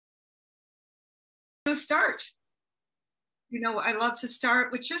to start. I love to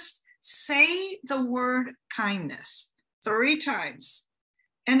start with just say the word kindness 3 times.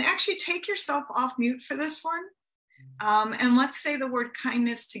 And actually take yourself off mute for this one. And let's say the word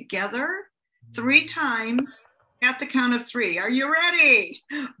kindness together 3 times at the count of 3. Are you ready?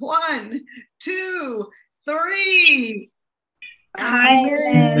 1, 2, 3.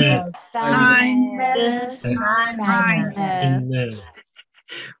 Kindness. Kindness. Kindness.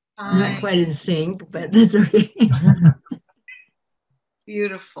 I'm not quite in sync, but that's okay.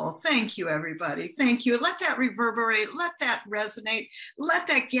 Beautiful. Thank you, everybody. Thank you. Let that reverberate. Let that resonate. Let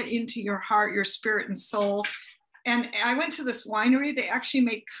that get into your heart, your spirit, and soul. And I went to this winery. They actually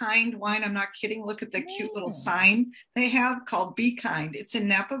make kind wine. I'm not kidding. Look at the cute little sign they have called Be Kind. It's in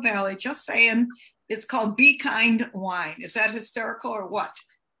Napa Valley. Just saying. It's called Be Kind Wine. Is that hysterical or what?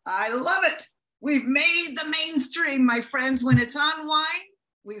 I love it. We've made the mainstream, my friends. When it's on wine,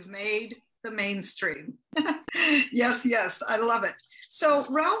 we've made the mainstream. Yes, yes, I love it. So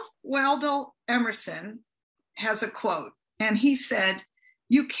Ralph Waldo Emerson has a quote, and he said,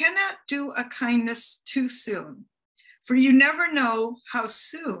 "You cannot do a kindness too soon, for you never know how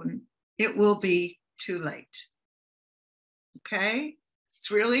soon it will be too late." Okay, it's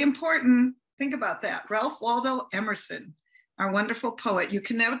really important. Think about that. Ralph Waldo Emerson, our wonderful poet. You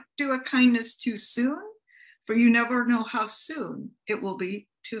can never do a kindness too soon, for you never know how soon it will be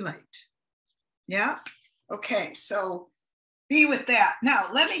too late. Yeah? Okay, so be with that. Now,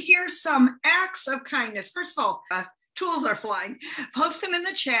 let me hear some acts of kindness. First of all, tools are flying. Post them in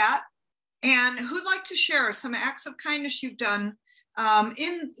the chat. And who'd like to share some acts of kindness you've done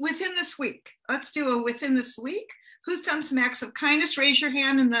within this week? Let's do a within this week. Who's done some acts of kindness? Raise your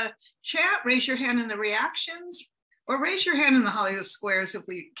hand in the chat. Raise your hand in the reactions. Or raise your hand in the Hollywood Squares if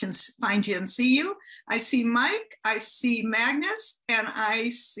we can find you and see you. I see Mike. I see Magnus. And I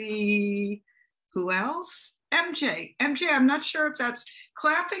see... who else? MJ. MJ, I'm not sure if that's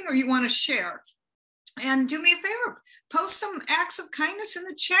clapping or you want to share. And do me a favor, post some acts of kindness in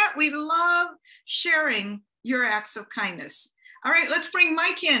the chat. We love sharing your acts of kindness. All right, let's bring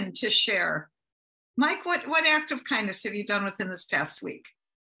Mike in to share. Mike, what act of kindness have you done within this past week?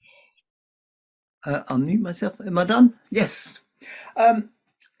 Unmute myself. Am I done? Yes.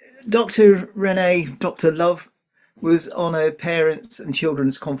 Dr. Renee, Dr. Love, was on a parents and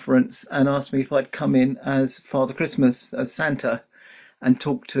children's conference and asked me if I'd come in as Father Christmas, as Santa, and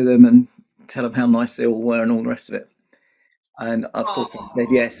talk to them and tell them how nice they all were and all the rest of it. And of course I said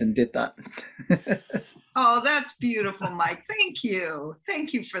yes and did that. Oh, that's beautiful, Mike. Thank you.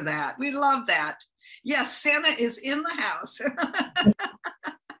 Thank you for that. We love that. Yes, Santa is in the house.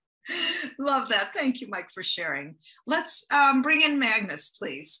 Love that. Thank you, Mike, for sharing. Let's bring in Magnus,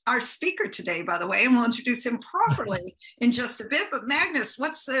 please. Our speaker today, by the way, and we'll introduce him properly in just a bit. But Magnus,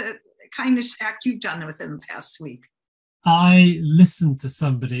 what's the kindness act you've done within the past week? I listened to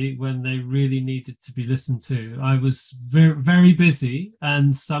somebody when they really needed to be listened to. I was very, very busy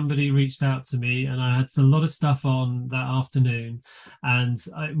and somebody reached out to me and I had a lot of stuff on that afternoon, and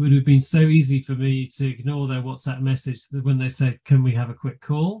it would have been so easy for me to ignore their WhatsApp message when they said, "Can we have a quick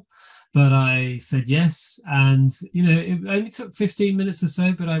call?" But I said yes, and it only took 15 minutes or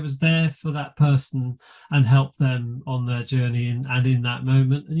so, but I was there for that person and helped them on their journey and in that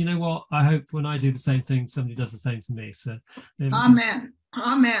moment. And you know what? I hope when I do the same thing, somebody does the same to me. So, amen,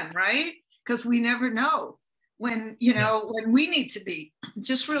 amen. Right? Because we never know when when we need to be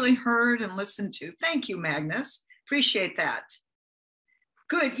just really heard and listened to. Thank you, Magnus. Appreciate that.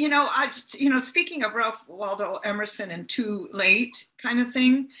 Good. Speaking of Ralph Waldo Emerson and too late kind of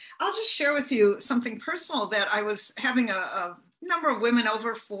thing, I'll just share with you something personal that I was having a number of women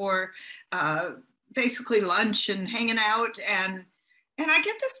over for basically lunch and hanging out. And I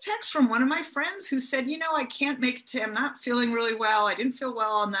get this text from one of my friends who said, I can't make it today. I'm not feeling really well. I didn't feel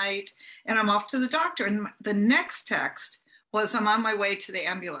well all night and I'm off to the doctor. And the next text was, I'm on my way to the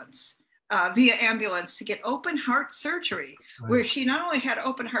ambulance. Via ambulance to get open heart surgery, where she not only had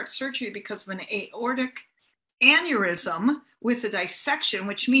open heart surgery because of an aortic aneurysm with a dissection,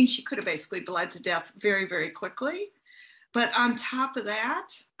 which means she could have basically bled to death very, very quickly. But on top of that,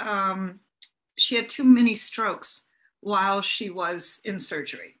 she had too many strokes while she was in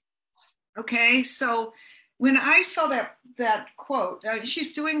surgery. Okay, so when I saw that quote,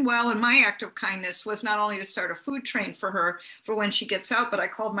 she's doing well, and my act of kindness was not only to start a food train for her for when she gets out, but I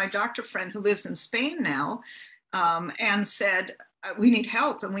called my doctor friend who lives in Spain now and said, we need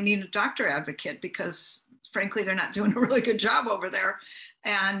help and we need a doctor advocate because frankly, they're not doing a really good job over there.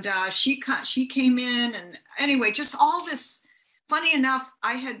 And she came in, and anyway, just all this funny enough,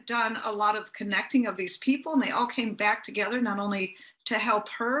 I had done a lot of connecting of these people, and they all came back together, not only to help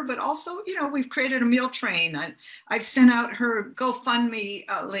her, but also, we've created a meal train. I've sent out her GoFundMe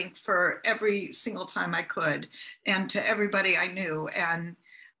link for every single time I could, and to everybody I knew. And,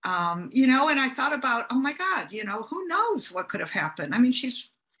 and I thought about, oh my God, who knows what could have happened? I mean,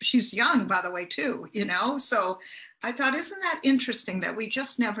 she's young, by the way, too, so I thought, isn't that interesting that we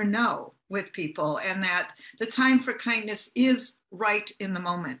just never know with people, and that the time for kindness is right in the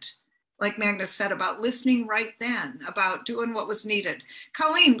moment. Like Magnus said, about listening right then, about doing what was needed.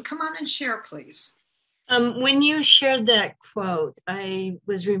 Colleen, come on and share, please. When you shared that quote, I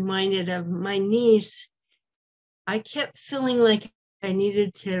was reminded of my niece. I kept feeling like I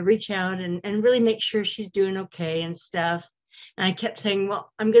needed to reach out and really make sure she's doing okay and stuff. And I kept saying,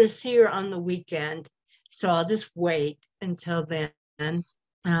 well, I'm going to see her on the weekend, so I'll just wait until then.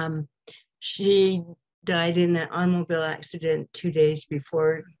 She died in an automobile accident 2 days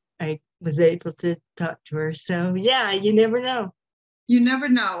before I was able to talk to her. So yeah, you never know. You never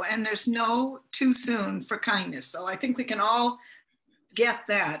know. And there's no too soon for kindness. So I think we can all get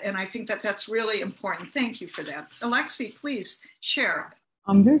that. And I think that that's really important. Thank you for that. Alexi, please share.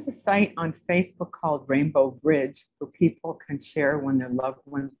 There's a site on Facebook called Rainbow Bridge where people can share when their loved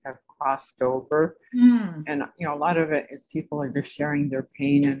ones have crossed over. And, a lot of it is people are just sharing their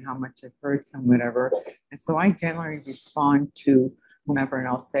pain and how much it hurts and whatever. And so I generally respond to whomever, and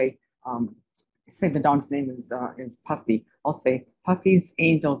I'll say the dog's name is Puffy. I'll say, Puffy's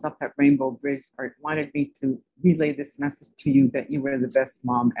angels up at Rainbow Bridge wanted me to relay this message to you that you were the best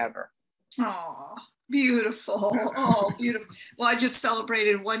mom ever. Oh, beautiful. Oh, beautiful. Well, I just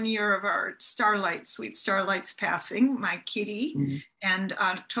celebrated 1 year of our Starlight, Sweet Starlight's passing, my kitty. And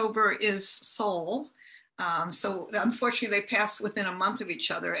October is Soul. So unfortunately, they passed within a month of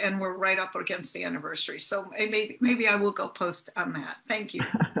each other, and we're right up against the anniversary. So maybe I will go post on that. Thank you,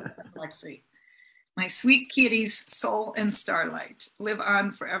 Lexi. My sweet kitties, Soul and Starlight, live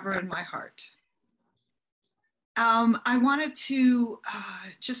on forever in my heart. I wanted to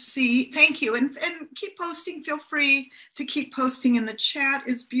just see, thank you, and keep posting. Feel free to keep posting in the chat.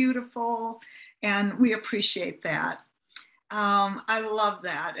 Is beautiful, and we appreciate that. I love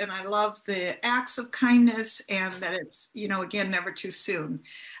that, and I love the acts of kindness, and that it's, again, never too soon.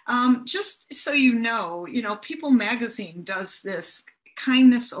 Just so People Magazine does this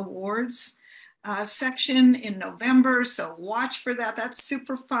kindness awards section in November, so watch for that. That's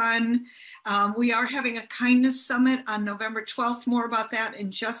super fun. We are having a kindness summit on November 12th. More about that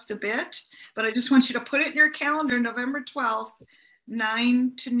in just a bit, but I just want you to put it in your calendar, November 12th,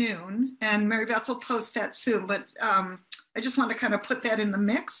 9 to noon, and Mary Beth will post that soon, but I just want to kind of put that in the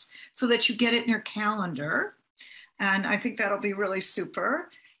mix so that you get it in your calendar, and I think that'll be really super.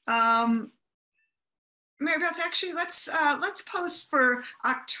 Mary Beth, actually, let's post for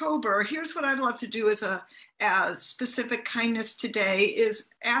October. Here's what I'd love to do as a specific kindness today is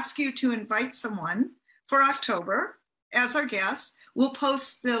ask you to invite someone for October as our guest. We'll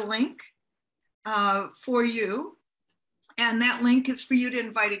post the link for you, and that link is for you to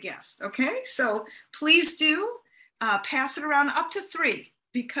invite a guest, okay? So please do pass it around up to 3.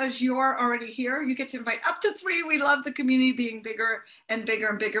 Because you're already here, you get to invite up to 3. We love the community being bigger and bigger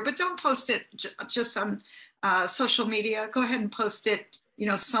and bigger, but don't post it just on social media. Go ahead and post it,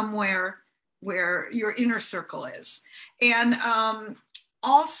 somewhere where your inner circle is. And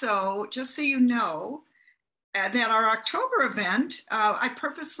also, just so you know, that our October event,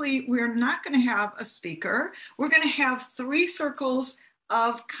 we're not going to have a speaker. We're going to have 3 circles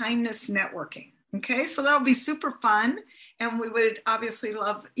of kindness networking. Okay, so that'll be super fun. And we would obviously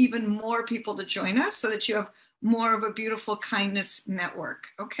love even more people to join us so that you have more of a beautiful kindness network,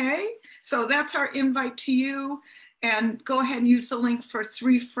 okay? So that's our invite to you. And go ahead and use the link for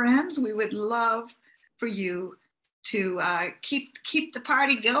 3 friends. We would love for you to keep the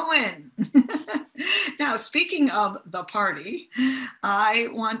party going. Now, speaking of the party, I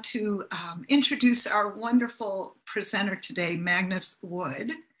want to introduce our wonderful presenter today, Magnus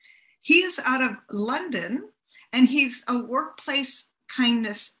Wood. He is out of London, and he's a workplace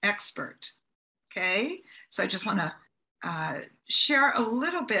kindness expert, okay? So I just want to share a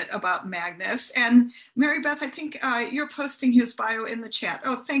little bit about Magnus. And Mary Beth, I think you're posting his bio in the chat.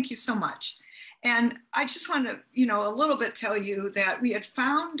 Oh, thank you so much. And I just want to, a little bit tell you that we had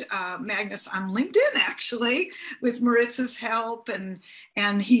found Magnus on LinkedIn, actually, with Maritz's help,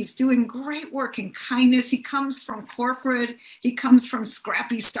 and he's doing great work in kindness. He comes from corporate, he comes from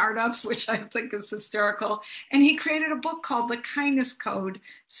scrappy startups, which I think is hysterical. And he created a book called The Kindness Code,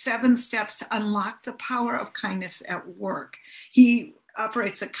 7 Steps to Unlock the Power of Kindness at Work. He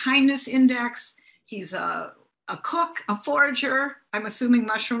operates a kindness index. He's a a cook, a forager, I'm assuming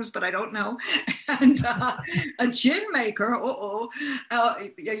mushrooms, but I don't know, and a gin maker, a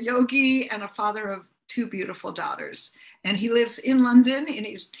yogi, and a father of 2 beautiful daughters. And he lives in London, and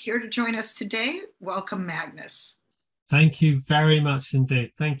he's here to join us today. Welcome, Magnus. Thank you very much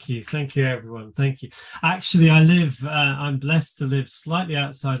indeed. Thank you. Thank you, everyone. Thank you. Actually, I'm blessed to live slightly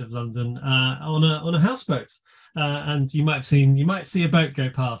outside of London on a houseboat. And you might see a boat go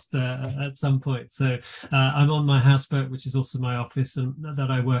past at some point. So I'm on my houseboat, which is also my office, and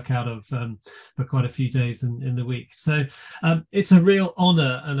that I work out of for quite a few days in the week. So it's a real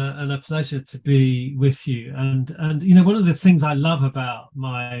honor and a pleasure to be with you. And one of the things I love about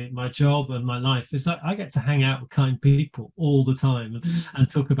my job and my life is that I get to hang out with kind people all the time and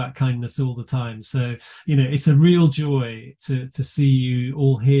talk about kindness all the time. So it's a real joy to see you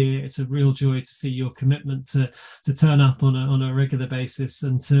all here. It's a real joy to see your commitment to turn up on a regular basis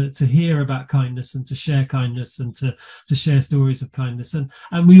and to hear about kindness and to share kindness and to share stories of kindness.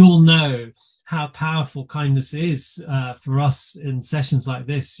 And we all know how powerful kindness is for us in sessions like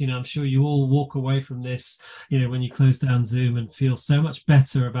this. I'm sure you all walk away from this, when you close down Zoom, and feel so much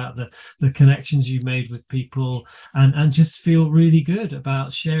better about the connections you've made with people, and just feel really good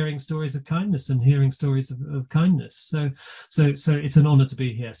about sharing stories of kindness and hearing stories of kindness. So it's an honor to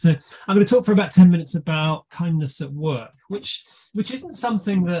be here. So I'm going to talk for about 10 minutes about kindness at work, which isn't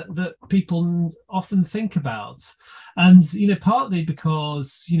something that people often think about. And, partly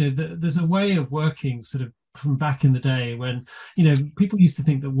because, there's a way of working sort of from back in the day when, people used to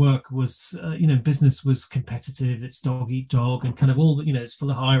think that work was, business was competitive, it's dog eat dog, and kind of all that, it's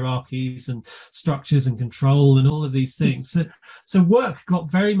full of hierarchies and structures and control and all of these things. So work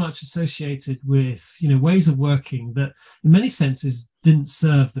got very much associated with, ways of working that in many senses didn't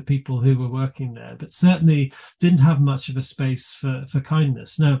serve the people who were working there, but certainly didn't have much of a space for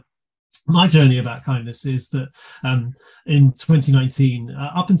kindness. Now, my journey about kindness is that in 2019,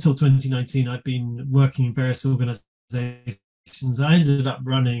 up until 2019, I'd been working in various organizations. I ended up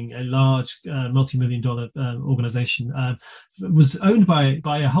running a large multi-million-dollar organization. Was owned by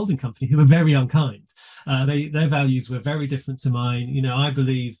a holding company who were very unkind. Their values were very different to mine. I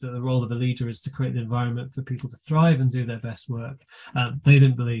believe that the role of a leader is to create the environment for people to thrive and do their best work. They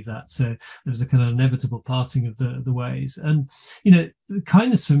didn't believe that, so there was a kind of inevitable parting of the ways. And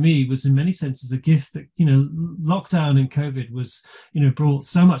kindness for me was in many senses a gift that lockdown and COVID was brought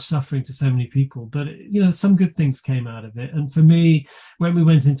so much suffering to so many people, but some good things came out of it. And for me, when we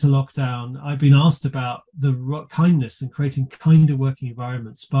went into lockdown, I've been asked about the kindness and creating kinder working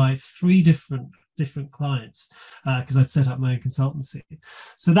environments by 3 different clients, because I'd set up my own consultancy.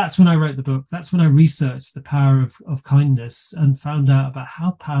 So that's when I wrote the book. That's when I researched the power of kindness and found out about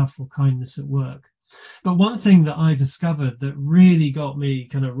how powerful kindness at work. But one thing that I discovered that really got me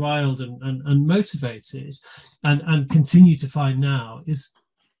kind of riled and motivated, and continue to find now, is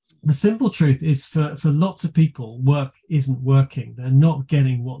the simple truth is for lots of people, work isn't working. They're not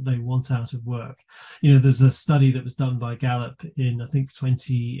getting what they want out of work. There's a study that was done by Gallup in, I think,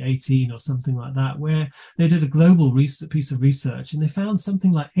 2018 or something like that, where they did a global piece of research, and they found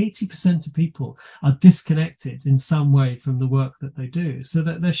something like 80% of people are disconnected in some way from the work that they do. So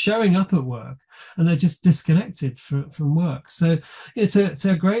that they're showing up at work and they're just disconnected from work. So to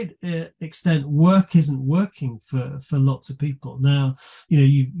a great extent, work isn't working for lots of people. Now,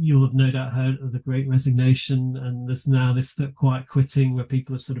 you'll have no doubt heard of the Great Resignation, and there's now this quiet quitting, where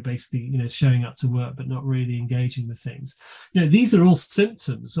people are sort of basically showing up to work but not really engaging with things. These are all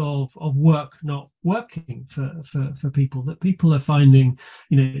symptoms of work not working for people, that people are finding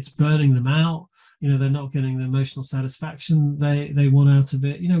it's burning them out. They're not getting the emotional satisfaction they want out of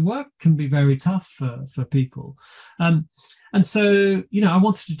it. Work can be very tough for people. And so, I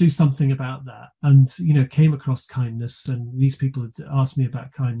wanted to do something about that, and, came across kindness, and these people had asked me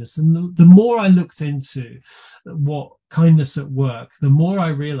about kindness. And the more I looked into what kindness at work, the more I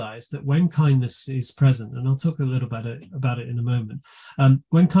realized that when kindness is present, and I'll talk a little about it in a moment,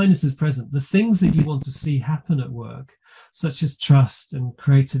 when kindness is present, the things that you want to see happen at work, such as trust and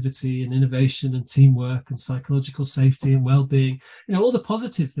creativity and innovation and teamwork and psychological safety and well-being, all the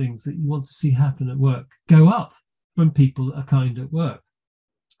positive things that you want to see happen at work, go up when people are kind at work.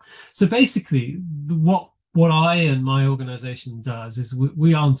 So basically, what I and my organization does is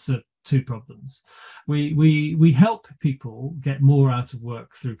we answer 2 problems. We help people get more out of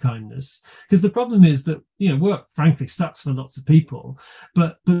work through kindness, because the problem is that work frankly sucks for lots of people,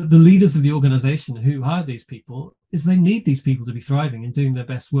 but the leaders of the organization who hire these people is they need these people to be thriving and doing their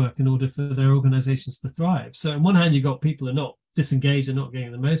best work in order for their organizations to thrive. So on one hand, you've got people who are not disengaged and not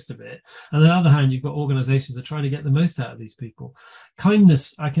getting the most of it. And on the other hand, you've got organizations that are trying to get the most out of these people.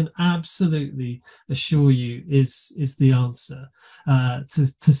 Kindness, I can absolutely assure you, is the answer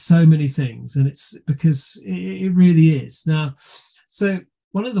to so many things. And it's because it really is. Now, so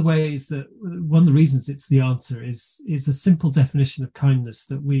one of the reasons it's the answer is a simple definition of kindness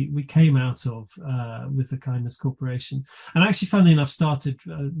that we came out of with the Kindness Corporation. And actually, funnily enough,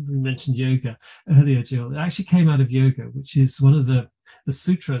 we mentioned yoga earlier, Jill. It actually came out of yoga, which is one of the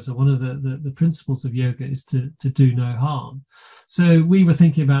sutras, or one of the principles of yoga, is to do no harm. So we were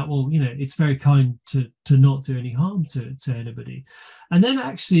thinking about, well, it's very kind to not do any harm to anybody. And then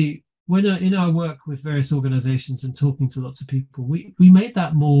actually, when in our work with various organizations and talking to lots of people, we made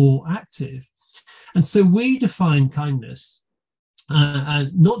that more active. And so we define kindness,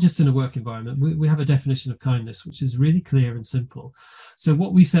 and not just in a work environment. We have a definition of kindness, which is really clear and simple. So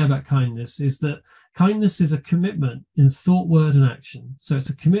what we say about kindness is that kindness is a commitment in thought, word, and action. So it's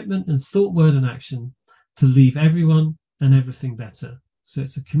a commitment in thought, word, and action to leave everyone and everything better. So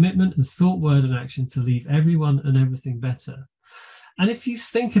it's a commitment in thought, word, and action to leave everyone and everything better. And if you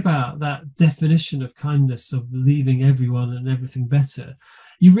think about that definition of kindness, of leaving everyone and everything better,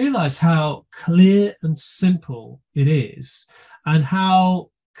 you realize how clear and simple it is, and how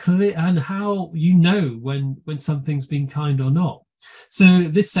clear and how when something's been kind or not. So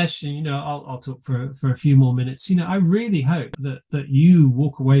this session, I'll talk for a few more minutes. I really hope that you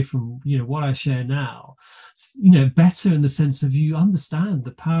walk away from what I share now, better, in the sense of you understand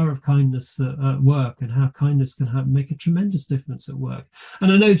the power of kindness at work, and how kindness can make a tremendous difference at work.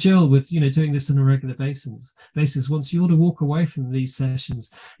 And I know, Jill, with doing this on a regular basis, once you ought to walk away from these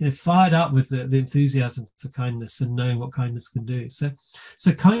sessions, fired up with the enthusiasm for kindness and knowing what kindness can do. So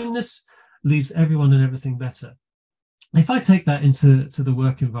kindness leaves everyone and everything better. If I take that into the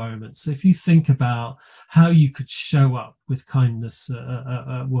work environment, so if you think about how you could show up with kindness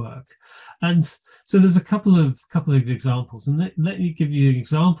at work, and so there's a couple of examples, and let me give you an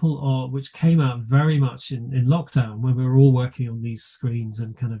example which came out very much in lockdown, when we were all working on these screens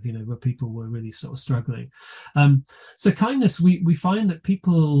and kind of where people were really sort of struggling. So kindness, we find that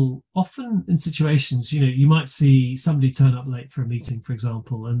people often in situations, you might see somebody turn up late for a meeting, for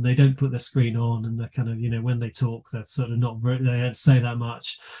example, and they don't put their screen on, and they're kind of when they talk, they're sort of not they don't say that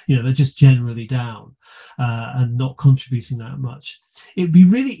much, they're just generally down and not contributing that much. It'd be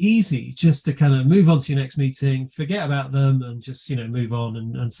really easy just to kind of move on to your next meeting, forget about them, and just move on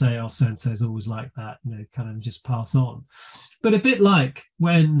and say, oh, so and so is always like that, kind of just pass on. But a bit like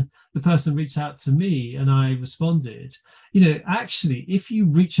when the person reached out to me and I responded, actually, if you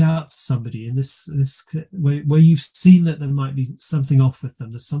reach out to somebody in this where you've seen that there might be something off with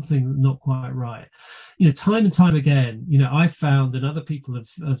them, there's something not quite right, time and time again, I've found, and other people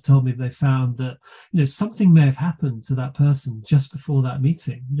have told me, they found that, something may have happened to that person just before that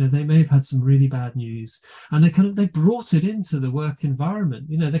meeting. They may have had some really bad news, and they brought it into the work environment.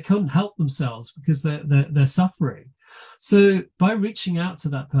 They couldn't help themselves because they're suffering. So by reaching out to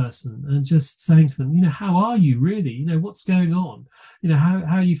that person and just saying to them, how are you really? What's going on? How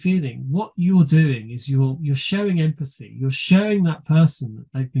are you feeling? What you're doing is you're showing empathy. You're showing that person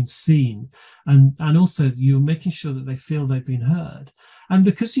that they've been seen, and also you're making sure that they feel they've been heard. And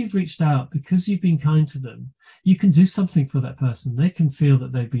because you've reached out, because you've been kind to them, you can do something for that person. They can feel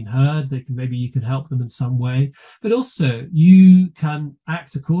that they've been heard. Maybe you can help them in some way, but also you can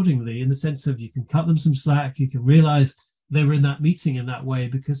act accordingly, in the sense of you can cut them some slack. You can realize they were in that meeting in that way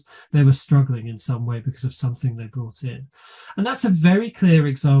because they were struggling in some way because of something they brought in. And that's a very clear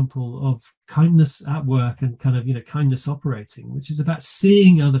example of kindness at work, and kind of, kindness operating, which is about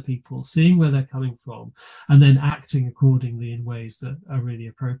seeing other people, seeing where they're coming from, and then acting accordingly in ways that are really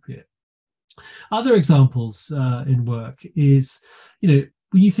appropriate. Other examples in work is,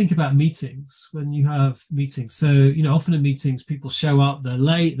 when you think about meetings, when you have meetings, so, often in meetings, people show up, they're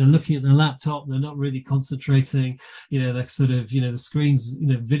late, they're looking at their laptop, they're not really concentrating, they're sort of, the screens,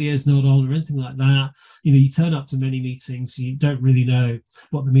 video's not on or anything like that. You turn up to many meetings, you don't really know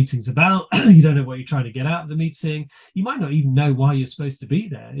what the meeting's about. You don't know what you're trying to get out of the meeting. You might not even know why you're supposed to be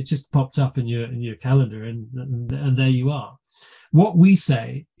there. It just popped up in your calendar, and there you are. What we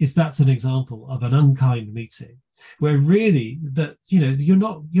say is that's an example of an unkind meeting, where really that you're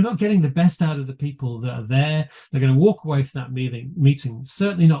not getting the best out of the people that are there. They're going to walk away from that meeting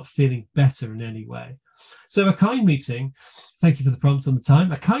certainly not feeling better in any way. So a kind meeting, thank you for the prompt on the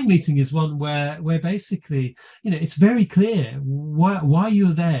time. A kind meeting is one where basically, it's very clear why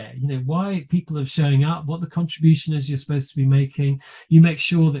you're there, why people are showing up, what the contribution is you're supposed to be making. You make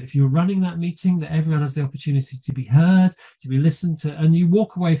sure that if you're running that meeting, that everyone has the opportunity to be heard, to be listened to, and you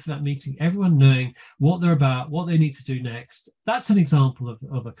walk away from that meeting, everyone knowing what they're about, what they need to do next. That's an example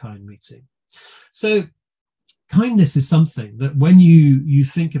of a kind meeting. So kindness is something that when you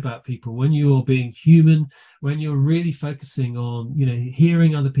think about people, when you're being human, when you're really focusing on,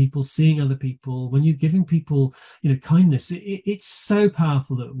 hearing other people, seeing other people, when you're giving people, kindness, it's so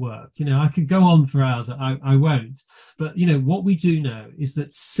powerful at work. I could go on for hours. I won't. But, what we do know is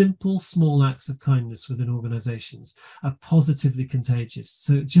that simple, small acts of kindness within organizations are positively contagious.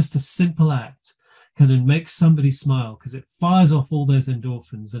 So just a simple act kind of make somebody smile because it fires off all those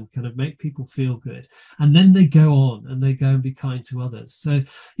endorphins and kind of make people feel good, and then they go on and they go and be kind to others. So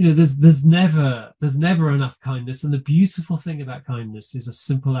there's never enough kindness, and the beautiful thing about kindness is a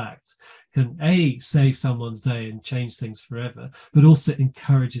simple act can save someone's day and change things forever, but also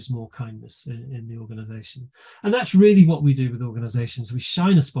encourages more kindness in the organization. And that's really what we do with organizations. We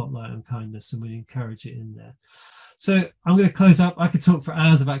shine a spotlight on kindness and we encourage it in there. So I'm going to close up. I could talk for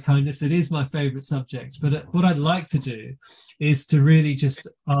hours about kindness. It is my favorite subject. But what I'd like to do is to really just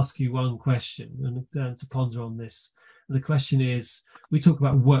ask you one question and to ponder on this. And the question is, we talk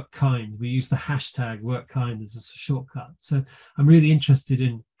about work kind. We use the hashtag work kind as a shortcut. So I'm really interested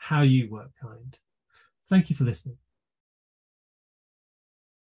in how you work kind. Thank you for listening.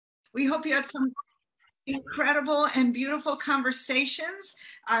 We hope you had some incredible and beautiful conversations.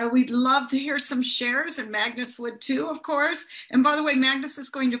 We'd love to hear some shares, and Magnus would too, of course. And by the way, Magnus is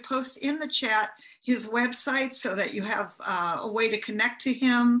going to post in the chat his website so that you have a way to connect to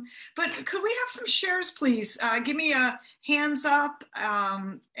him. But could we have some shares, please? Give me a hands up.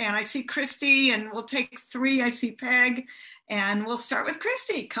 And I see Christy, and we'll take 3. I see Peg, and we'll start with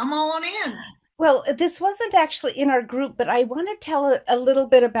Christy. Come on in. Well, this wasn't actually in our group, but I want to tell a little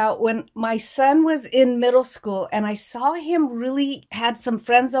bit about when my son was in middle school and I saw him really had some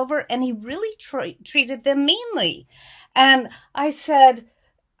friends over and he really treated them meanly. And I said,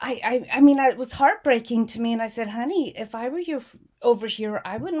 I mean, it was heartbreaking to me. And I said, honey, if I were over here,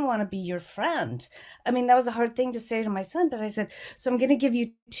 I wouldn't want to be your friend. I mean, that was a hard thing to say to my son, but I said, so I'm going to give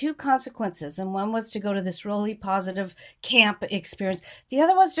you 2 consequences. And one was to go to this really positive camp experience. The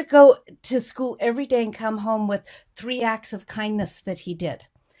other was to go to school every day and come home with 3 acts of kindness that he did.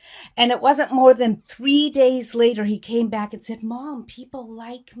 And it wasn't more than 3 days later, he came back and said, Mom, people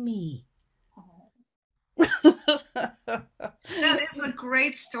like me. That is a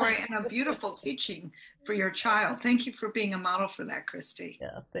great story and a beautiful teaching for your child. Thank you for being a model for that, Christy.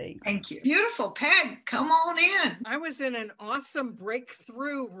 Yeah, thanks. Thank you. Beautiful. Peg, come on in. I was in an awesome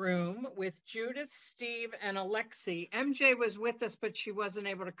breakthrough room with Judith, Steve, and Alexi. MJ was with us, but she wasn't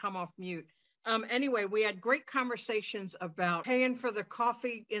able to come off mute. Anyway, we had great conversations about paying for the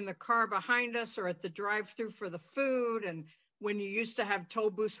coffee in the car behind us or at the drive-through for the food, and when you used to have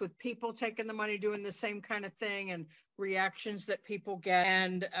toll booths with people taking the money, doing the same kind of thing, and reactions that people get,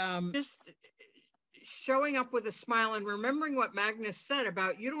 and just showing up with a smile and remembering what Magnus said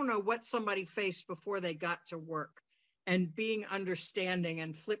about you don't know what somebody faced before they got to work, and being understanding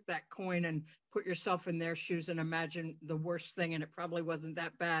and flip that coin and put yourself in their shoes and imagine the worst thing, and it probably wasn't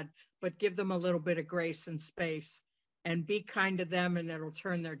that bad, but give them a little bit of grace and space and be kind to them, and it'll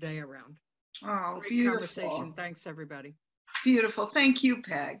turn their day around. Oh, great beautiful conversation. Thanks, everybody. Beautiful. Thank you,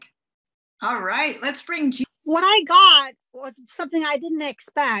 Peg. All right, let's bring what I got was something I didn't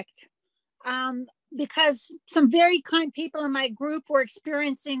expect, because some very kind people in my group were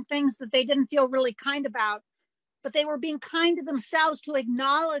experiencing things that they didn't feel really kind about, but they were being kind to themselves to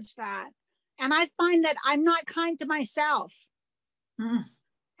acknowledge that. And I find that I'm not kind to myself.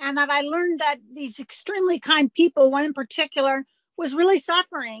 And that I learned that these extremely kind people, one in particular, was really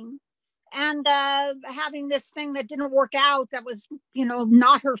suffering and having this thing that didn't work out that was,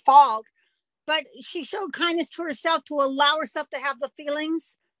 not her fault. But she showed kindness to herself to allow herself to have the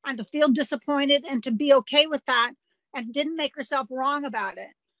feelings and to feel disappointed and to be okay with that, and didn't make herself wrong about it.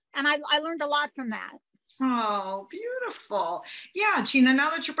 And I learned a lot from that. Oh, beautiful. Yeah, Gina, now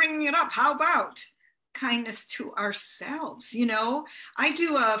that you're bringing it up, how about kindness to ourselves? I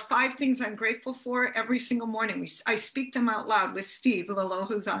do 5 things I'm grateful for every single morning. I speak them out loud with Steve Lillo,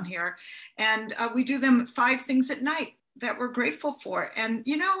 who's on here, and we do them 5 things at night that we're grateful for. And,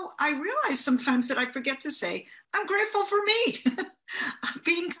 I realize sometimes that I forget to say, I'm grateful for me,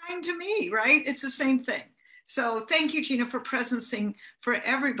 being kind to me, right? It's the same thing. So thank you, Gina, for presencing for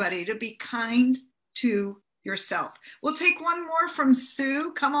everybody to be kind to yourself. We'll take one more from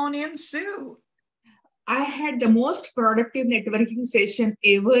Sue. Come on in, Sue. I had the most productive networking session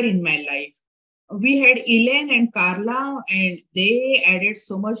ever in my life. We had Elaine and Carla, and they added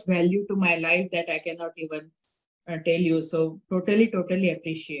so much value to my life that I cannot even tell you. So totally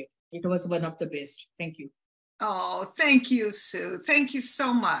appreciate. It was one of the best. Thank you. Oh, thank you, Sue. Thank you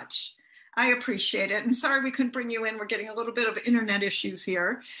so much. I appreciate it. And sorry we couldn't bring you in. We're getting a little bit of internet issues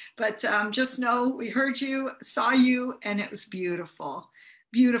here, but just know we heard you, saw you, and it was beautiful.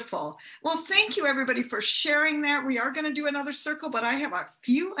 Beautiful. Well, thank you everybody for sharing that. We are going to do another circle, but I have a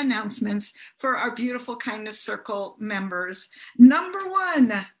few announcements for our beautiful Kindness Circle members. Number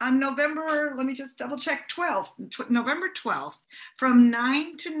one, on November, let me just double check, 12th, November 12th, from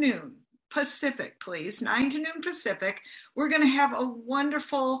 9 to noon Pacific, please, 9 to noon Pacific, we're going to have a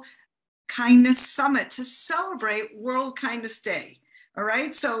wonderful Kindness Summit to celebrate World Kindness Day. All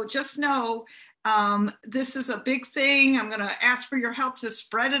right, so just know this is a big thing. I'm going to ask for your help to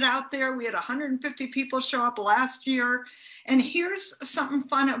spread it out there. We had 150 people show up last year. And here's something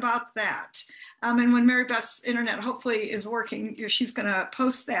fun about that. And when Mary Beth's internet hopefully is working, she's going to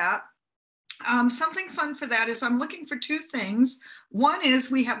post that. Something fun for that is I'm looking for two things. One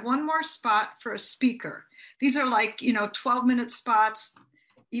is we have one more spot for a speaker. These are like, 12-minute spots,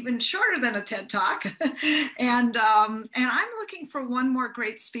 even shorter than a TED Talk. and I'm looking for one more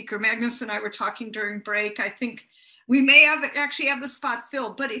great speaker. Magnus and I were talking during break. I think we may actually have the spot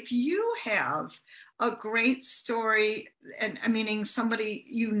filled, but if you have a great story, and meaning somebody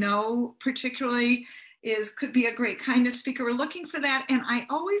particularly could be a great kindness speaker, we're looking for that. And I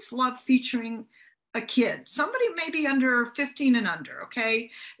always love featuring a kid, somebody maybe under 15 and under,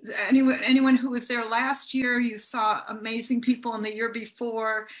 okay? Anyone who was there last year, you saw amazing people in the year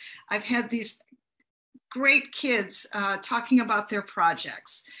before. I've had these great kids talking about their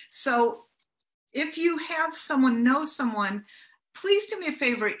projects. So if you have know someone, please do me a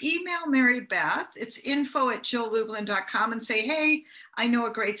favor, email Mary Beth. It's info@jilllublin.com and say, hey, I know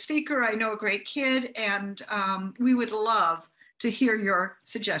a great speaker, I know a great kid, and we would love to hear your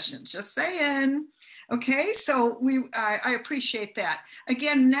suggestions. Just saying. Okay, so I appreciate that.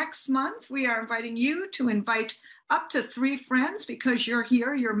 Again, next month, we are inviting you to invite up to 3 friends because you're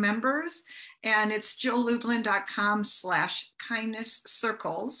here, you're members, and it's jilllublin.com/kindness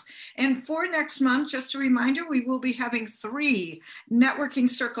circles. And for next month, just a reminder, we will be having 3 networking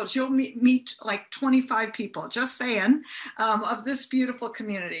circles. You'll meet like 25 people, just saying, of this beautiful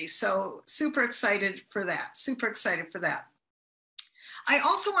community. So super excited for that, super excited for that. I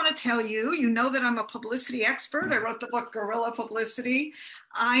also want to tell you, that I'm a publicity expert. I wrote the book Guerrilla Publicity.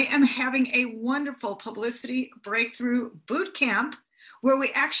 I am having a wonderful publicity breakthrough boot camp where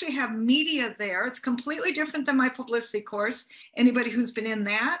we actually have media there. It's completely different than my publicity course. Anybody who's been in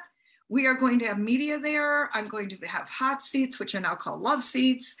that, we are going to have media there. I'm going to have hot seats, which I now call love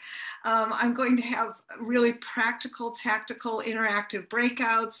seats. I'm going to have really practical, tactical, interactive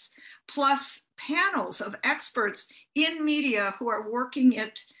breakouts, plus panels of experts in media who are working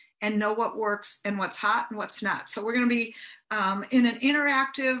it and know what works and what's hot and what's not. So we're going to be in an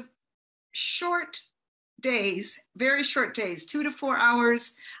interactive, short days, very short days, 2 to 4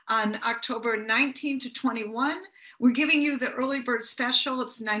 hours on October 19 to 21. We're giving you the early bird special.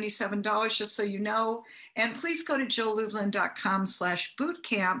 It's $97, just so you know. And please go to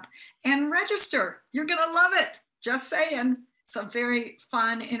jilllublin.com/bootcamp and register. You're going to love it. Just saying. It's a very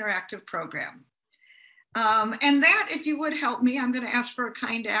fun, interactive program. And that, if you would help me, I'm going to ask for a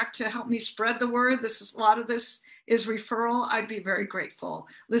kind act to help me spread the word. A lot of this is referral. I'd be very grateful.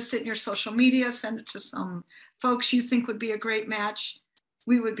 List it in your social media, send it to some folks you think would be a great match.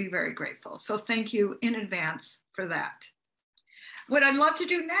 We would be very grateful. So thank you in advance for that. What I'd love to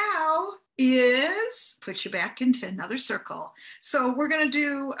do now is put you back into another circle. So we're going to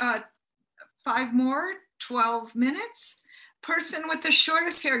do 5 more, 12 minutes. Person with the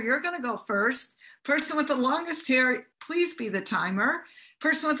shortest hair, you're going to go first. Person with the longest hair, please be the timer.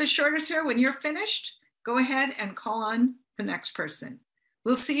 Person with the shortest hair, when you're finished, go ahead and call on the next person.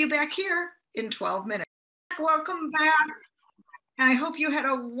 We'll see you back here in 12 minutes. Welcome back. I hope you had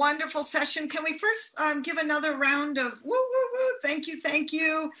a wonderful session. Can we first give another round of woo, woo, woo, thank you.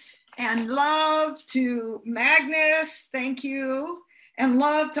 And love to Magnus, thank you. And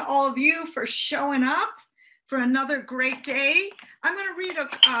love to all of you for showing up for another great day. I'm going to read a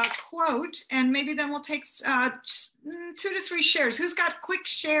quote, and maybe then we'll take 2 to 3 shares. Who's got quick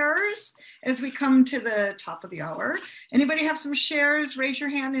shares as we come to the top of the hour? Anybody have some shares? Raise your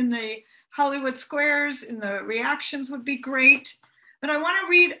hand in the Hollywood squares, in the reactions would be great. But I want to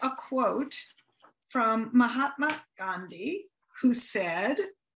read a quote from Mahatma Gandhi, who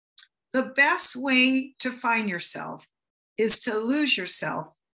said, "The best way to find yourself is to lose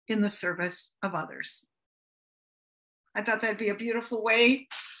yourself in the service of others." I thought that'd be a beautiful way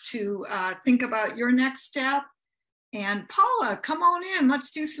to think about your next step. And Paula, come on in. Let's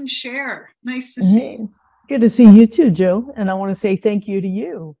do some share. Nice to see you. Good to see you too, Jill. And I want to say thank you to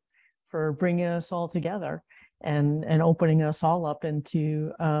you for bringing us all together and opening us all up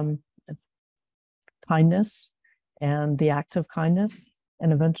into kindness and the acts of kindness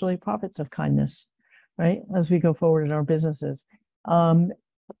and eventually profits of kindness, right? As we go forward in our businesses.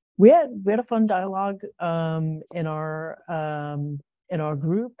 We had a fun dialogue in our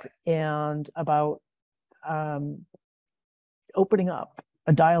group and about opening up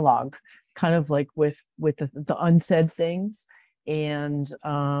a dialogue, kind of like with the unsaid things, and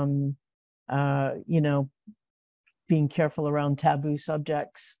you know, being careful around taboo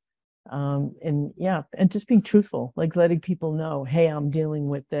subjects, and just being truthful, like letting people know, hey, I'm dealing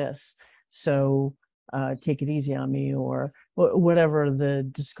with this, so take it easy on me, or whatever the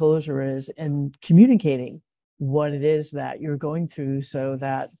disclosure is, and communicating what it is that you're going through so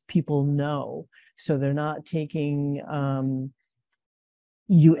that people know, so they're not taking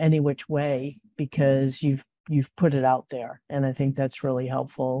you any which way because you've put it out there. And I think that's really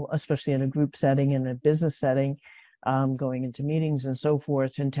helpful, especially in a group setting, in a business setting, going into meetings and so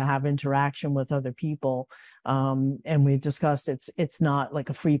forth, and to have interaction with other people. And we've discussed it's not like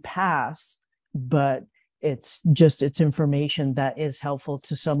a free pass, but it's information that is helpful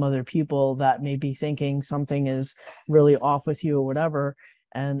to some other people that may be thinking something is really off with you or whatever.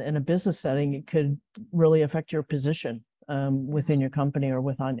 And in a business setting, it could really affect your position within your company or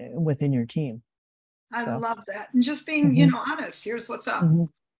within your team. I love that. And just being, you know, honest. Here's what's up.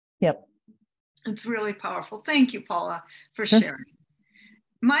 Yep. It's really powerful. Thank you, Paula, for sharing.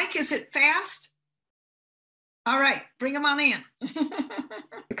 Mike, is it fast? All right, bring them on in.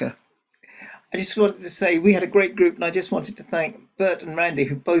 Okay. I just wanted to say we had a great group, and I just wanted to thank Bert and Randy,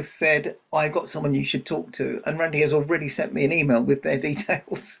 who both said, I've got someone you should talk to. And Randy has already sent me an email with their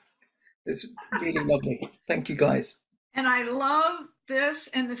details. It's really lovely. Thank you, guys. And I love this,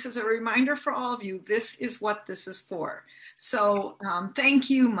 and this is a reminder for all of you, this is what this is for. So thank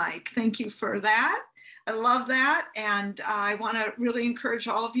you, Mike. Thank you for that. I love that. And I want to really encourage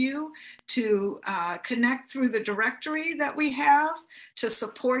all of you to connect through the directory that we have to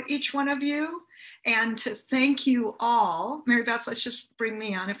support each one of you, and to thank you all. Mary Beth, let's just bring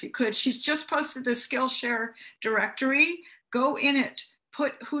me on if you could. She's just posted the Skillshare directory. Go in it,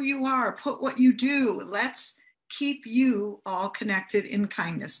 put who you are, put what you do. Let's keep you all connected in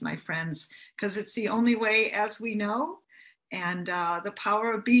kindness, my friends, because it's the only way, as we know. And the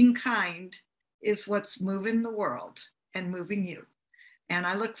power of being kind is what's moving the world and moving you. And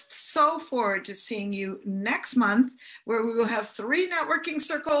I look so forward to seeing you next month, where we will have 3 networking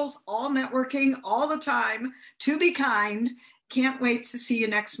circles, all networking all the time, to be kind. Can't wait to see you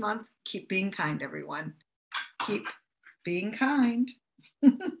next month. Keep being kind, everyone. Keep being kind.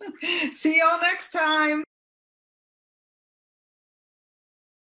 See y'all next time.